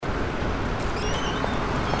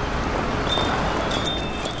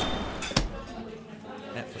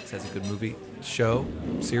good movie show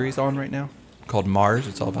series on right now called Mars.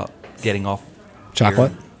 It's all about getting off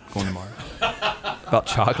Chocolate? here, going to Mars. About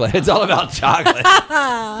chocolate. It's all about chocolate.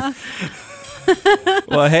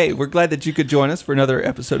 Well, hey, we're glad that you could join us for another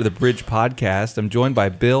episode of the Bridge Podcast. I'm joined by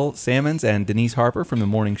Bill Sammons and Denise Harper from the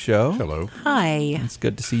morning show. Hello. Hi. It's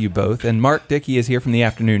good to see you both. And Mark Dickey is here from the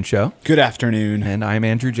afternoon show. Good afternoon. And I'm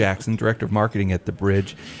Andrew Jackson, Director of Marketing at The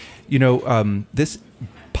Bridge. You know, this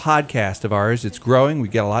podcast of ours, it's growing. We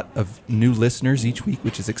get a lot of new listeners each week,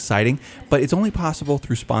 which is exciting. But it's only possible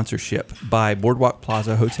through sponsorship by Boardwalk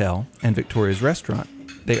Plaza Hotel and Victoria's Restaurant.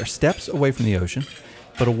 They are steps away from the ocean,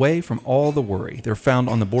 but away from all the worry. They're found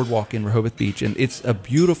on the boardwalk in Rehoboth Beach, and it's a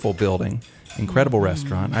beautiful building, incredible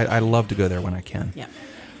restaurant. I love to go there when I can. Yeah.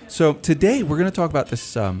 So today we're going to talk about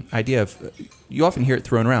this idea of, you often hear it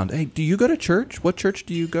thrown around, hey, do you go to church? What church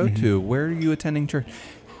do you go to? Where are you attending church?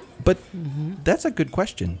 But that's a good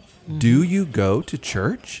question. Do you go to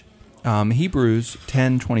church? Hebrews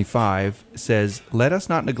 10:25 says, let us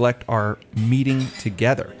not neglect our meeting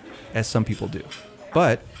together, as some people do,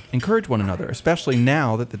 but encourage one another, especially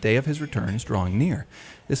now that the day of his return is drawing near.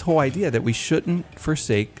 This whole idea that we shouldn't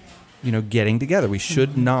forsake, getting together. We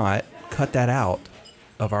should not cut that out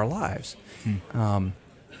of our lives.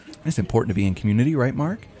 It's important to be in community, right,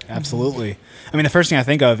 Mark? Absolutely. I mean, the first thing I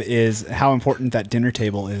think of is how important that dinner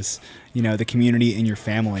table is, the community in your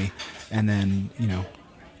family. And then,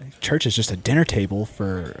 church is just a dinner table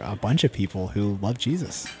for a bunch of people who love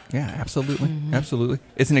Jesus. Yeah, absolutely. Absolutely.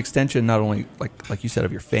 It's an extension not only, like you said,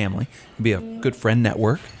 of your family. It can be a good friend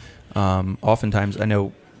network. Oftentimes, I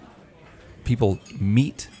know people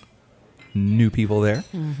meet new people there.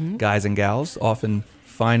 Guys and gals often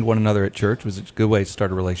find one another at church, which is a good way to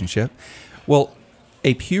start a relationship. Well,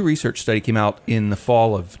 a Pew Research study came out in the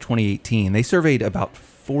fall of 2018. They surveyed about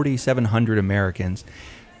 4,700 Americans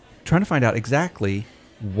trying to find out exactly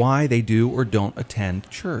why they do or don't attend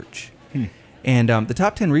church. And the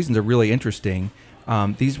top 10 reasons are really interesting.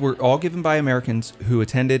 These were all given by Americans who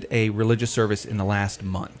attended a religious service in the last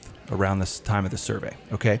month, around this time of the survey.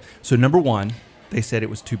 Okay, so number one, they said it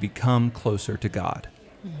was to become closer to God.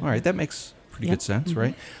 All right, that makes pretty good sense,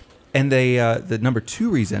 right? And they the number two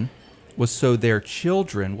reason was so their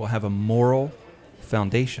children will have a moral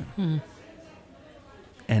foundation.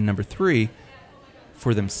 And number three,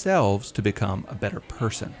 for themselves to become a better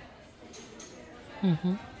person.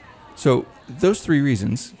 So those three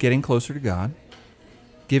reasons, getting closer to God,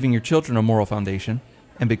 giving your children a moral foundation,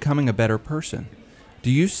 and becoming a better person.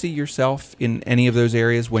 Do you see yourself in any of those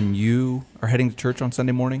areas when you are heading to church on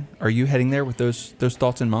Sunday morning? Are you heading there with those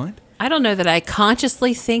thoughts in mind? I don't know that I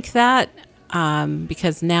consciously think that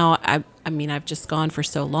because now, I've just gone for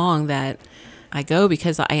so long that I go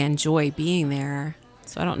because I enjoy being there.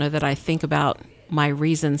 So I don't know that I think about my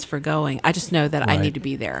reasons for going. I just know that I need to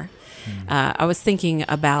be there. I was thinking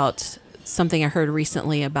about something I heard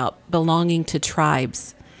recently about belonging to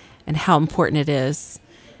tribes and how important it is.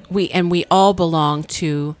 We all belong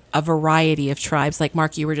to a variety of tribes. Like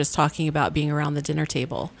Mark, you were just talking about being around the dinner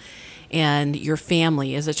table, and your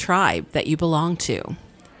family is a tribe that you belong to,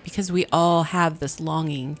 because we all have this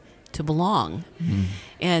longing to belong.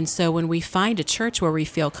 And so when we find a church where we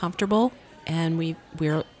feel comfortable and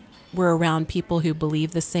we're around people who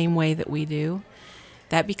believe the same way that we do,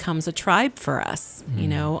 that becomes a tribe for us.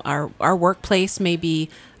 Our workplace may be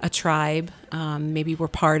a tribe. Maybe we're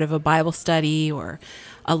part of a Bible study or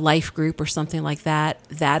a life group or something like that.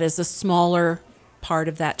 That is a smaller part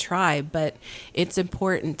of that tribe, but it's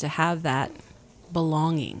important to have that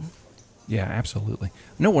belonging. Yeah, absolutely.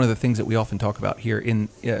 I know one of the things that we often talk about here in,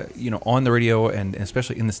 on the radio and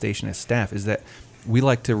especially in the station as staff is that we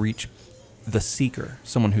like to reach the seeker,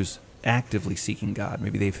 someone who's actively seeking God.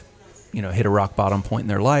 Maybe they've, hit a rock bottom point in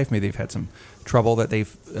their life. Maybe they've had some trouble that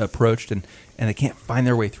they've approached and they can't find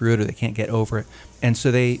their way through it, or they can't get over it. And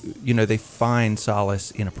so they find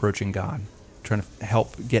solace in approaching God, trying to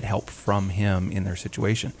get help from Him in their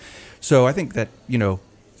situation. So I think that,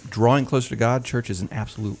 drawing closer to God, church is an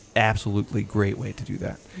absolutely great way to do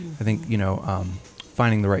that. I think,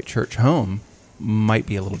 finding the right church home might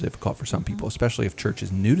be a little difficult for some people, especially if church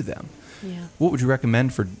is new to them. Yeah. What would you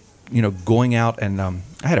recommend for, going out and,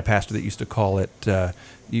 I had a pastor that used to call it,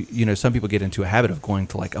 some people get into a habit of going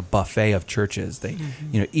to like a buffet of churches. They,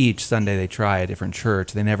 each Sunday they try a different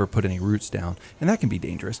church. They never put any roots down, and that can be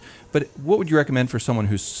dangerous. But what would you recommend for someone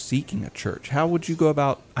who's seeking a church? How would you go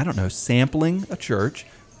about, sampling a church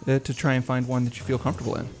to try and find one that you feel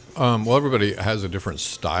comfortable in? Well, everybody has a different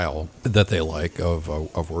style that they like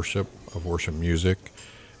of worship music.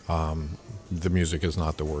 The music is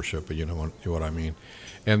not the worship, but you know what I mean.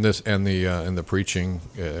 And the preaching,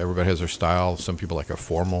 everybody has their style. Some people like a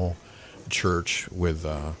formal church with.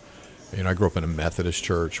 I grew up in a Methodist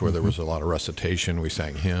church where there was a lot of recitation. We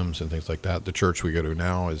sang hymns and things like that. The church we go to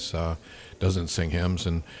now doesn't sing hymns,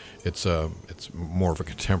 and it's more of a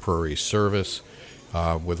contemporary service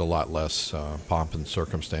with a lot less pomp and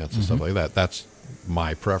circumstance and stuff like that. That's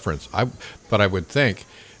my preference. But I would think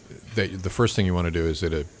that the first thing you want to do is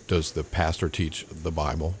does the pastor teach the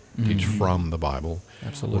Bible, teach from the Bible,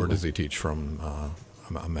 Absolutely, or does he teach from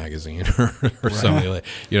a magazine or something like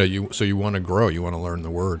that? So you want to grow, you want to learn the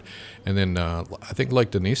Word, and then I think,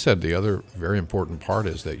 like Denise said, the other very important part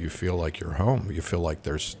is that you feel like you're home. You feel like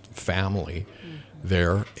there's family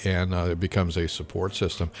there, and it becomes a support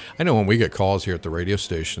system. I know when we get calls here at the radio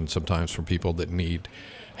station, sometimes from people that need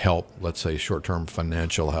help, let's say short-term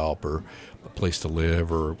financial help or a place to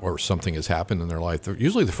live, or something has happened in their life.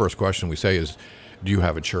 Usually the first question we say is, do you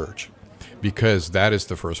have a church? Because that is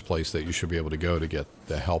the first place that you should be able to go to get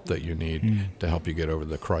the help that you need to help you get over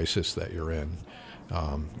the crisis that you're in.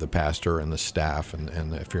 The pastor and the staff,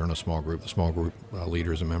 and if you're in a small group, the small group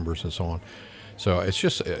leaders and members and so on. So it's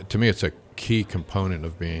just, to me, it's a key component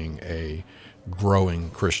of being a growing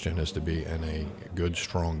Christian is to be in a good,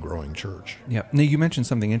 strong, growing church. Yeah. Now, you mentioned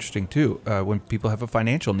something interesting, too, when people have a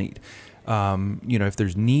financial need. If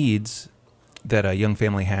there's needs that a young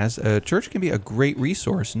family has, a church can be a great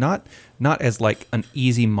resource, not as like an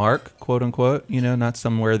easy mark, quote unquote, not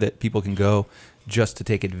somewhere that people can go just to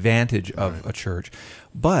take advantage of a church.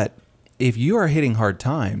 But if you are hitting hard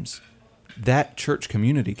times, that church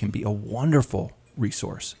community can be a wonderful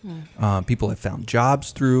resource. People have found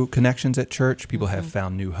jobs through connections at church. People have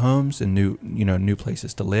found new homes and new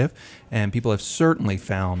places to live. And people have certainly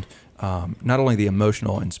found not only the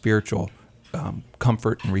emotional and spiritual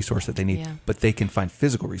comfort and resource that they need, but they can find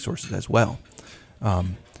physical resources as well.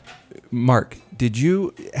 Mark, did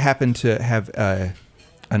you happen to have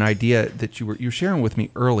an idea that you were sharing with me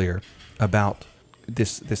earlier about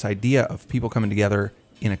this idea of people coming together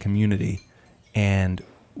in a community and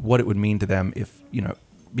what it would mean to them if,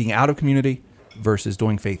 being out of community versus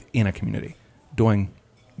doing faith in a community, doing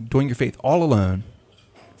your faith all alone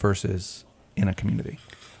versus in a community?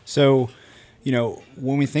 So,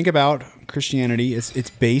 when we think about Christianity, it's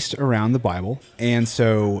based around the Bible. And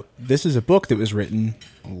so this is a book that was written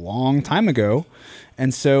a long time ago.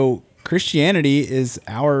 And so Christianity is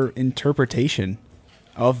our interpretation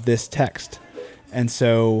of this text. And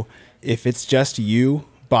so if it's just you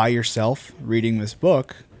by yourself reading this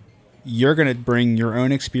book, you're going to bring your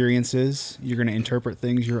own experiences. You're going to interpret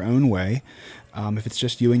things your own way. If it's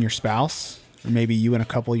just you and your spouse, or maybe you and a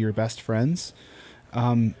couple of your best friends,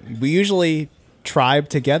 we usually tribe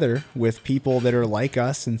together with people that are like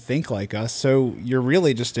us and think like us. So you're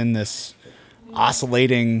really just in this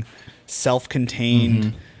oscillating,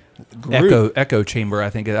 self-contained group. Echo chamber, I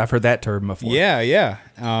think. I've heard that term before. Yeah.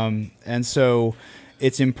 And so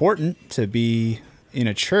it's important to be in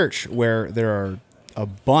a church where there are a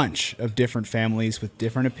bunch of different families with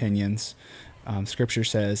different opinions. Scripture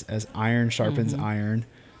says, as iron sharpens iron,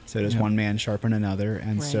 so does one man sharpen another.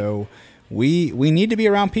 And so we need to be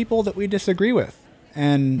around people that we disagree with,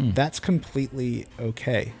 and that's completely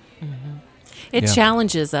okay. It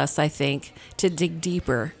challenges us, I think, to dig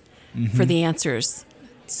deeper for the answers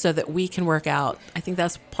so that we can work out. I think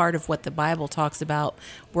that's part of what the Bible talks about,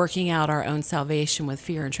 working out our own salvation with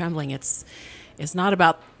fear and trembling. It's not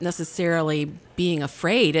about necessarily being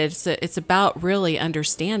afraid. It's about really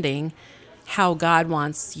understanding how God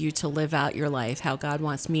wants you to live out your life, how God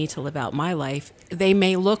wants me to live out my life. They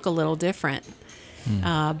may look a little different,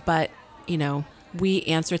 but, we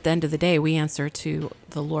answer at the end of the day, we answer to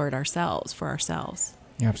the Lord for ourselves.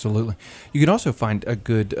 Absolutely. You can also find a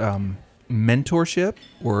good mentorship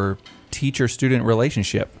or teacher-student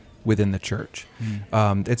relationship within the church.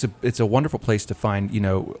 It's a wonderful place to find,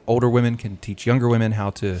 older women can teach younger women how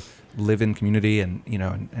to live in community and,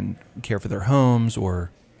 and care for their homes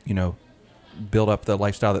or, build up the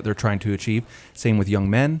lifestyle that they're trying to achieve. Same with young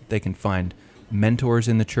men. They can find mentors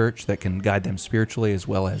in the church that can guide them spiritually as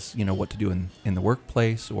well as, what to do in the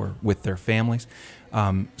workplace or with their families.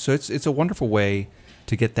 So it's a wonderful way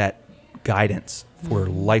to get that guidance for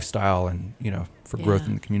lifestyle and, for growth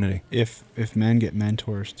in the community. If men get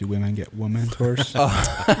mentors, do women get womentors?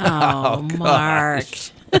 Oh, Mark.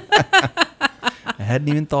 I hadn't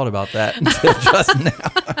even thought about that until just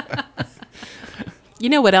now. You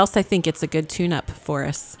know what else I think it's a good tune-up for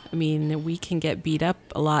us? I mean, we can get beat up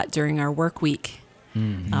a lot during our work week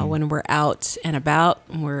when we're out and about.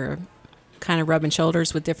 We're kind of rubbing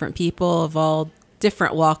shoulders with different people of all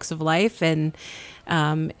different walks of life. And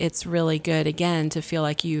it's really good, again, to feel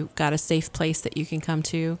like you've got a safe place that you can come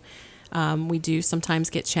to. We do sometimes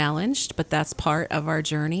get challenged, but that's part of our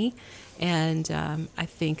journey. And I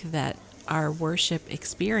think that our worship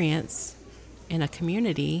experience in a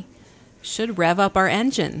community should rev up our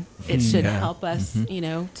engine. It should help us,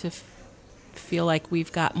 to feel like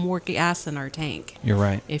we've got more gas in our tank. You're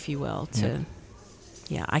right. If you will,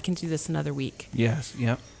 I can do this another week. Yes.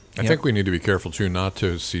 Yep. I think we need to be careful, too, not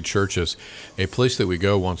to see church as a place that we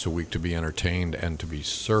go once a week to be entertained and to be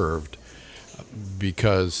served,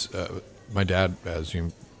 because my dad, as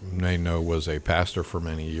you may know, was a pastor for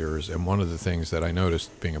many years, and one of the things that I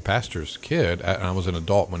noticed being a pastor's kid, and I was an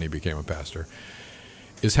adult when he became a pastor,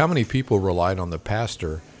 is how many people relied on the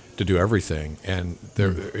pastor to do everything. And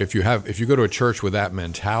if you go to a church with that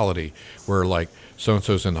mentality, where like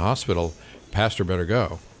so-and-so's in the hospital, pastor better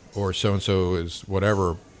go, or so-and-so is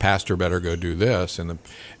whatever, pastor better go do this, and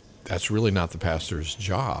that's really not the pastor's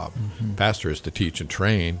job. Pastor is to teach and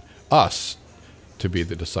train us to be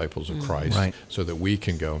the disciples of Christ, right, so that we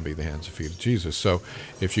can go and be the hands and feet of Jesus. So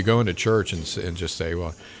if you go into church and just say,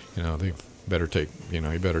 well, they better take, you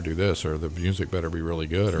better do this, or the music better be really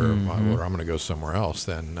good, or I'm going to go somewhere else,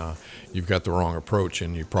 then you've got the wrong approach,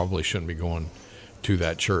 and you probably shouldn't be going to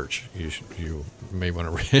that church. You may want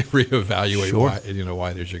to reevaluate why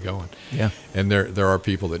it is you're going. Yeah. And there are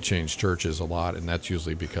people that change churches a lot, and that's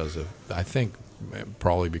usually because of, I think,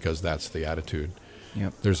 probably because that's the attitude.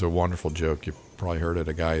 Yep. There's a wonderful joke, you probably heard it.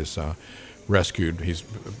 A guy is rescued. He's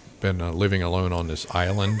been living alone on this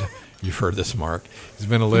island. You've heard this, Mark. He's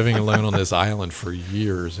been living alone on this island for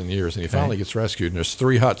years and years, and he finally gets rescued. And there's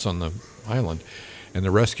 3 huts on the island, and the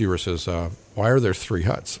rescuer says, "Why are there 3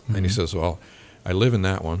 huts?" And he says, "Well, I live in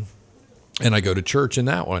that one, and I go to church in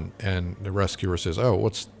that one." And the rescuer says, "Oh,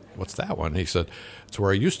 what's that one?" And he said, "It's where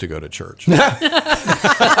I used to go to church."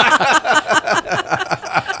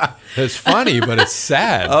 It's funny, but it's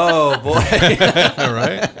sad. Oh, boy.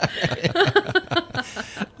 Right?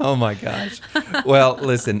 Oh, my gosh. Well,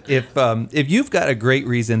 listen, if you've got a great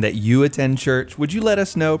reason that you attend church, would you let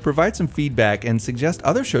us know, provide some feedback, and suggest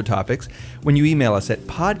other show topics when you email us at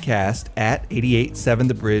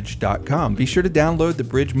podcast@887thebridge.com. Be sure to download the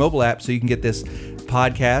Bridge mobile app so you can get this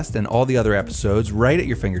podcast and all the other episodes right at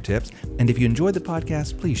your fingertips. And if you enjoyed the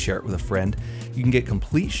podcast, please share it with a friend. You can get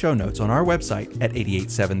complete show notes on our website at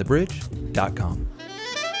 887thebridge.com.